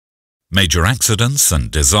Major accidents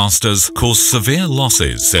and disasters cause severe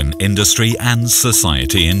losses in industry and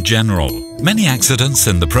society in general. Many accidents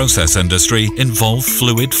in the process industry involve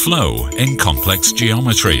fluid flow in complex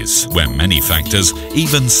geometries, where many factors,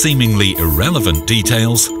 even seemingly irrelevant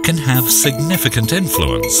details, can have significant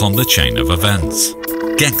influence on the chain of events.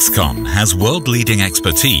 Gexcon has world-leading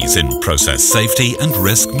expertise in process safety and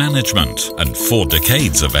risk management and 4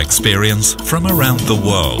 decades of experience from around the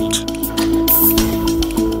world.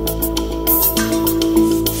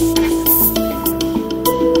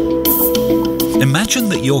 Imagine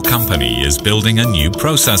that your company is building a new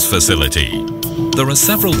process facility. There are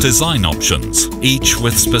several design options, each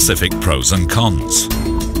with specific pros and cons.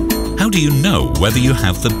 How do you know whether you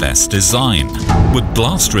have the best design? Would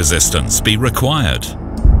blast resistance be required?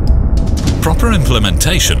 Proper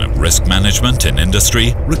implementation of risk management in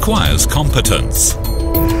industry requires competence.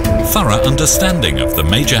 Thorough understanding of the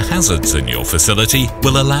major hazards in your facility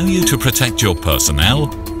will allow you to protect your personnel,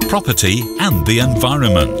 property, and the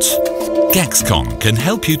environment. Gexcon can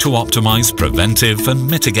help you to optimize preventive and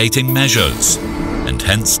mitigating measures, and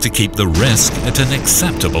hence to keep the risk at an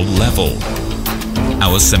acceptable level.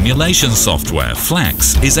 Our simulation software,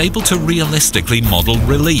 FLACS, is able to realistically model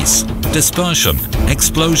release, dispersion,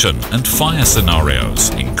 explosion, and fire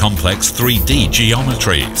scenarios in complex 3D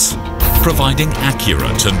geometries, providing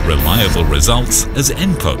accurate and reliable results as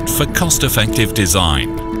input for cost-effective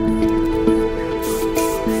design.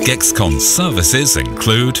 Gexcon's services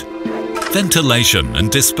include ventilation and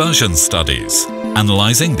dispersion studies,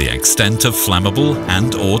 analyzing the extent of flammable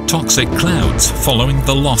and/or toxic clouds following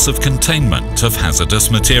the loss of containment of hazardous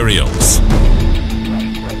materials.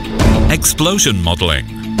 Explosion modeling,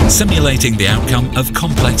 simulating the outcome of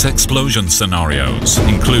complex explosion scenarios,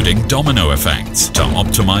 including domino effects, to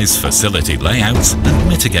optimize facility layouts and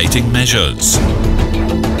mitigating measures.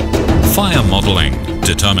 Fire modeling,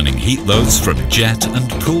 determining heat loads from jet and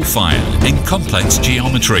pool fire in complex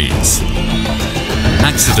geometries.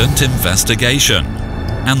 Accident investigation,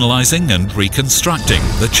 analyzing and reconstructing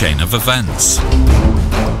the chain of events.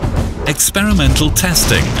 Experimental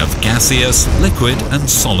testing of gaseous, liquid and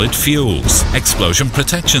solid fuels, explosion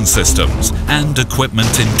protection systems, and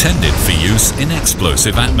equipment intended for use in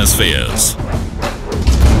explosive atmospheres.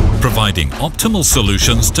 Providing optimal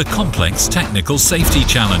solutions to complex technical safety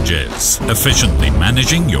challenges, efficiently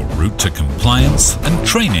managing your route to compliance, and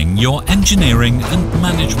training your engineering and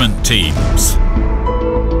management teams.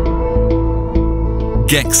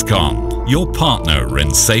 Gexcon, your partner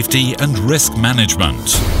in safety and risk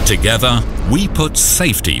management. Together, we put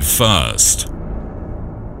safety first.